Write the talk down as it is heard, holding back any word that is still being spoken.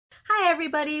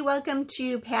everybody, welcome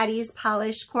to Patty's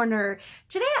Polish Corner.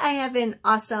 Today I have an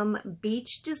awesome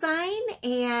beach design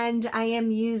and I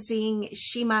am using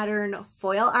She Modern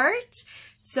foil art.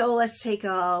 So let's take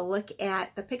a look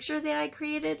at the picture that I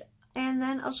created and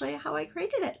then I'll show you how I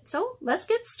created it. So let's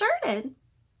get started.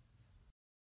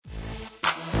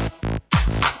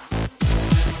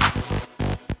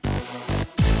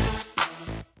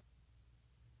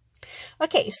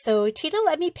 Okay, so Tina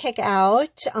let me pick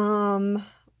out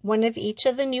one of each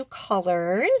of the new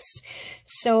colors.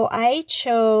 So I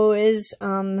chose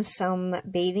some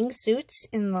bathing suits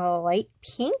in the light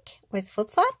pink with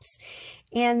flip-flops,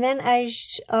 and then I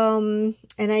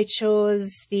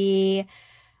chose the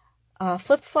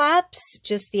flip-flops,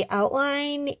 just the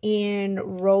outline, in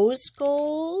rose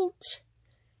gold.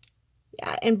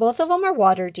 Yeah, and both of them are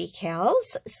water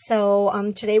decals.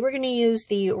 So today we're going to use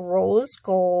the rose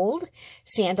gold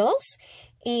sandals.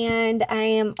 And I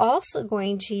am also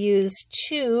going to use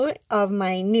two of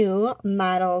my new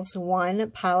Models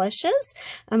 1 polishes.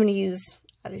 I'm going to use,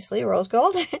 obviously, rose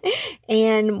gold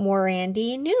and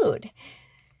Morandi nude.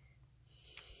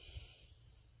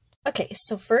 Okay,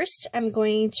 so first I'm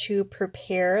going to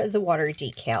prepare the water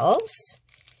decals.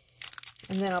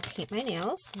 And then I'll paint my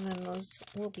nails, and then those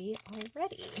will be all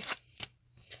ready.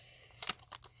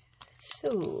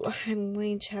 So I'm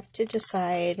going to have to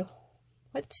decide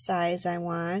what size I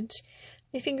want.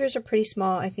 My fingers are pretty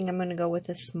small. I think I'm going to go with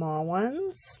the small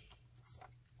ones.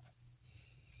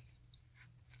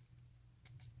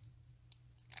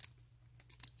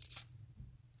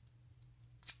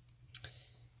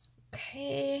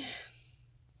 Okay.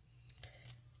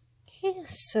 Okay,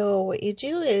 so what you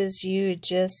do is you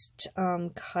just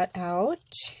cut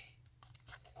out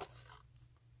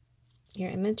your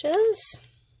images.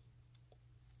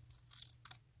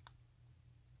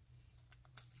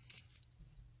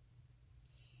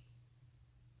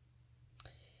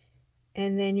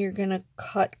 And then you're going to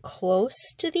cut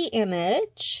close to the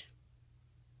image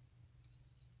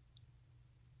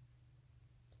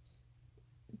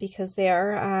because they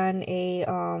are on a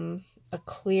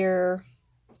clear,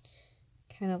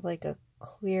 kind of like a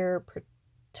clear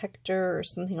protector or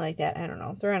something like that. I don't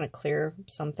know. They're on a clear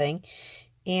something.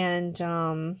 And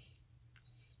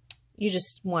you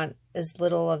just want as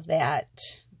little of that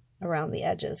around the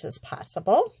edges as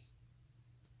possible.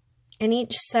 And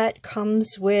each set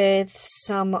comes with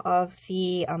some of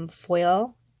the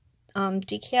foil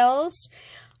decals,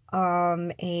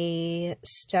 a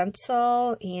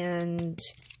stencil, and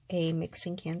a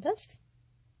mixing canvas.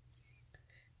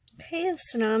 Okay,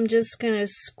 so now I'm just going to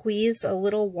squeeze a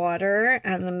little water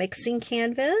on the mixing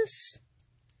canvas.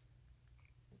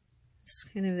 This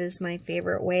kind of is my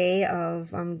favorite way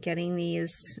of getting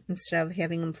these, instead of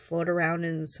having them float around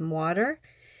in some water.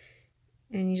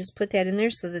 And you just put that in there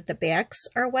so that the backs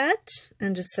are wet,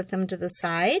 and just set them to the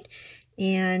side,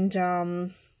 and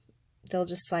they'll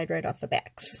just slide right off the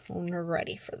backs when we're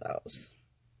ready for those.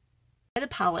 The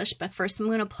polish, but first I'm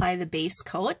going to apply the base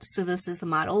coat. So this is the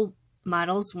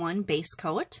Models 1 base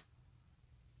coat.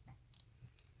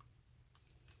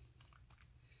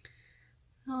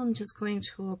 So I'm just going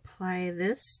to apply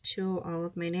this to all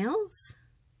of my nails.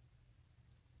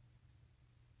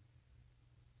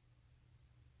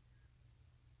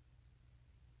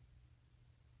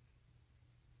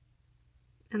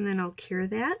 And then I'll cure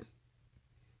that.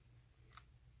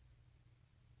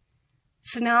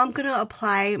 So now I'm going to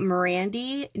apply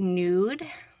Morandi nude.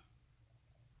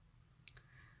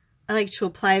 I like to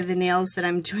apply the nails that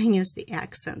I'm doing as the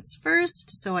accents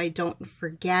first, so I don't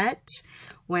forget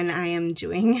when I am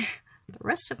doing the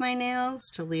rest of my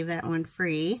nails to leave that one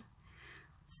free.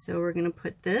 So we're going to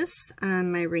put this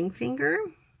on my ring finger.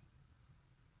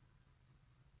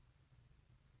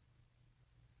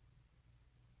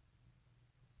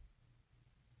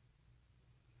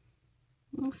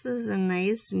 This is a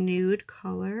nice nude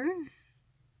color.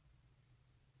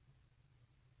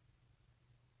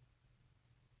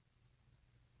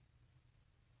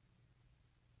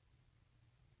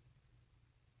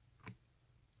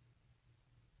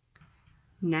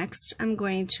 Next, I'm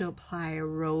going to apply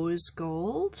rose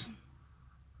gold.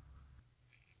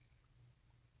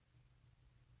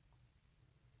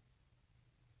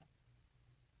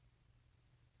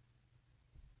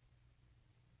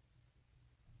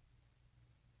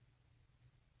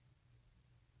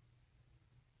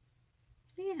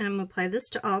 And I'm going to apply this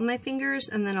to all my fingers,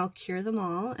 and then I'll cure them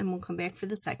all, and we'll come back for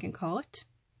the second coat.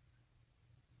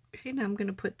 Okay, now I'm going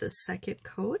to put the second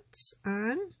coats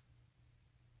on.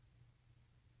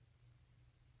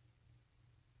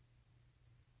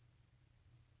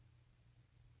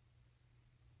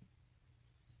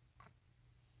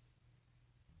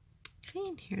 Okay,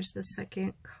 and here's the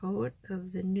second coat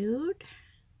of the nude.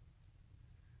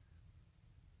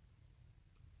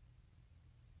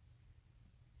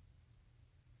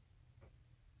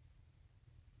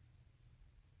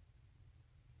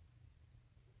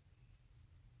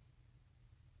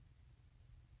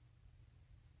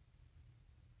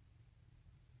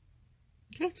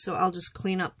 Okay, so I'll just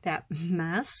clean up that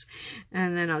mess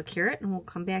and then I'll cure it and we'll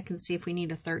come back and see if we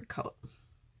need a third coat.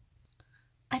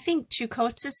 I think 2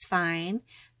 coats is fine.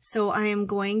 So I am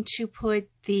going to put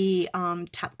the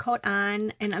top coat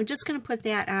on, and I'm just going to put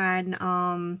that on,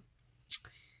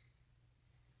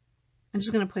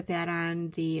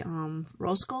 the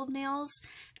rose gold nails,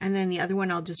 and then the other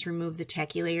one I'll just remove the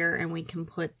tacky layer and we can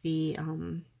put the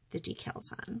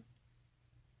decals on.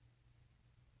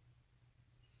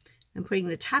 I'm putting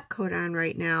the top coat on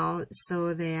right now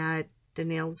so that the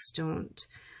nails don't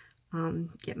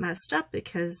get messed up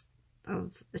because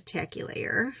of the tacky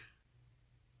layer.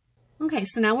 Okay,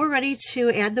 so now we're ready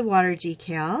to add the water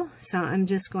decal. So I'm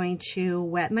just going to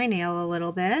wet my nail a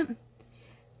little bit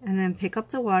and then pick up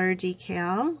the water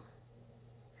decal.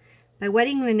 By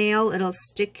wetting the nail, it'll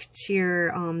stick to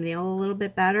your nail a little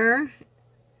bit better,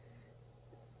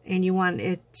 and you want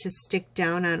it to stick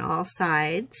down on all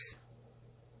sides.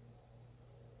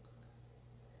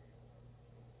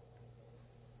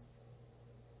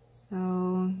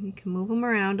 So you can move them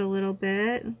around a little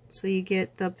bit so you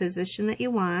get the position that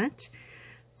you want.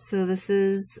 So this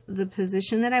is the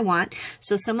position that I want.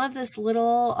 So some of this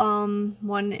little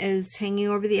one is hanging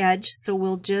over the edge, so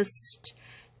we'll just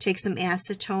take some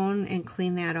acetone and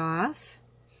clean that off.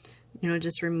 You know,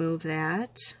 just remove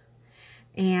that.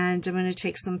 And I'm going to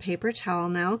take some paper towel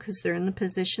now because they're in the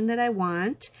position that I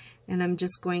want, and I'm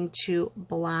just going to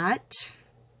blot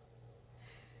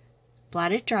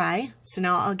it dry. So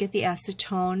now I'll get the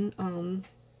acetone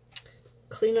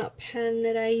cleanup pen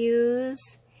that I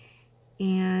use,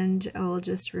 and I'll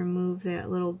just remove that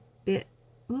little bit.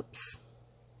 Oops.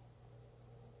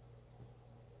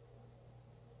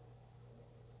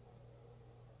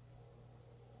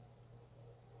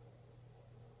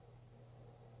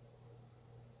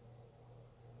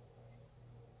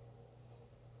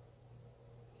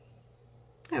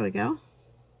 There we go.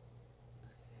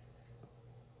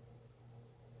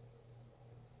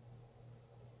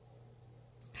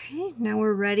 Okay, now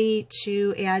we're ready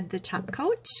to add the top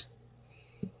coat.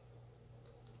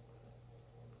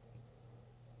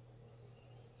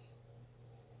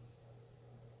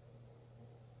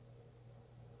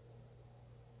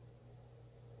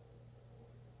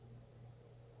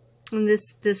 And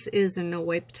this is a no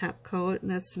wipe top coat.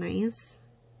 That's nice,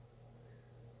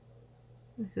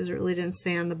 because it really didn't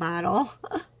say on the bottle.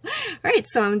 Alright,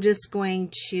 so I'm just going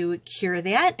to cure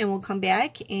that and we'll come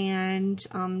back and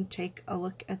take a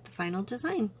look at the final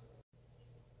design.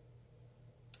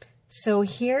 So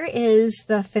here is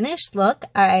the finished look.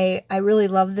 I really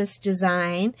love this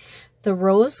design. The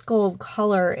rose gold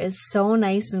color is so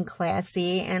nice and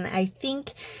classy, and I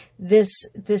think this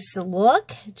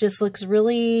look just looks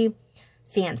really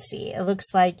fancy. It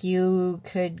looks like you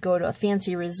could go to a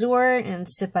fancy resort and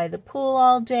sit by the pool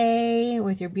all day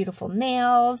with your beautiful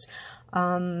nails,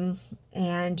 and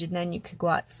then you could go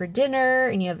out for dinner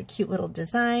and you have a cute little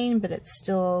design, but it's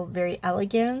still very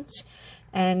elegant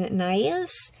and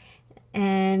nice,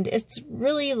 and it's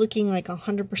really looking like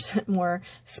 100% more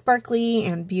sparkly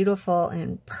and beautiful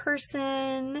in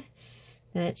person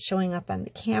than it's showing up on the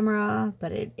camera.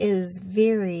 But it is a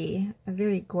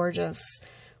very gorgeous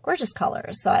color.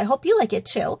 So I hope you like it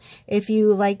too. If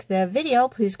you like the video,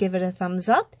 please give it a thumbs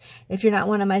up. If you're not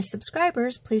one of my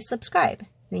subscribers, please subscribe.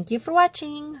 Thank you for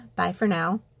watching. Bye for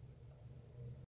now.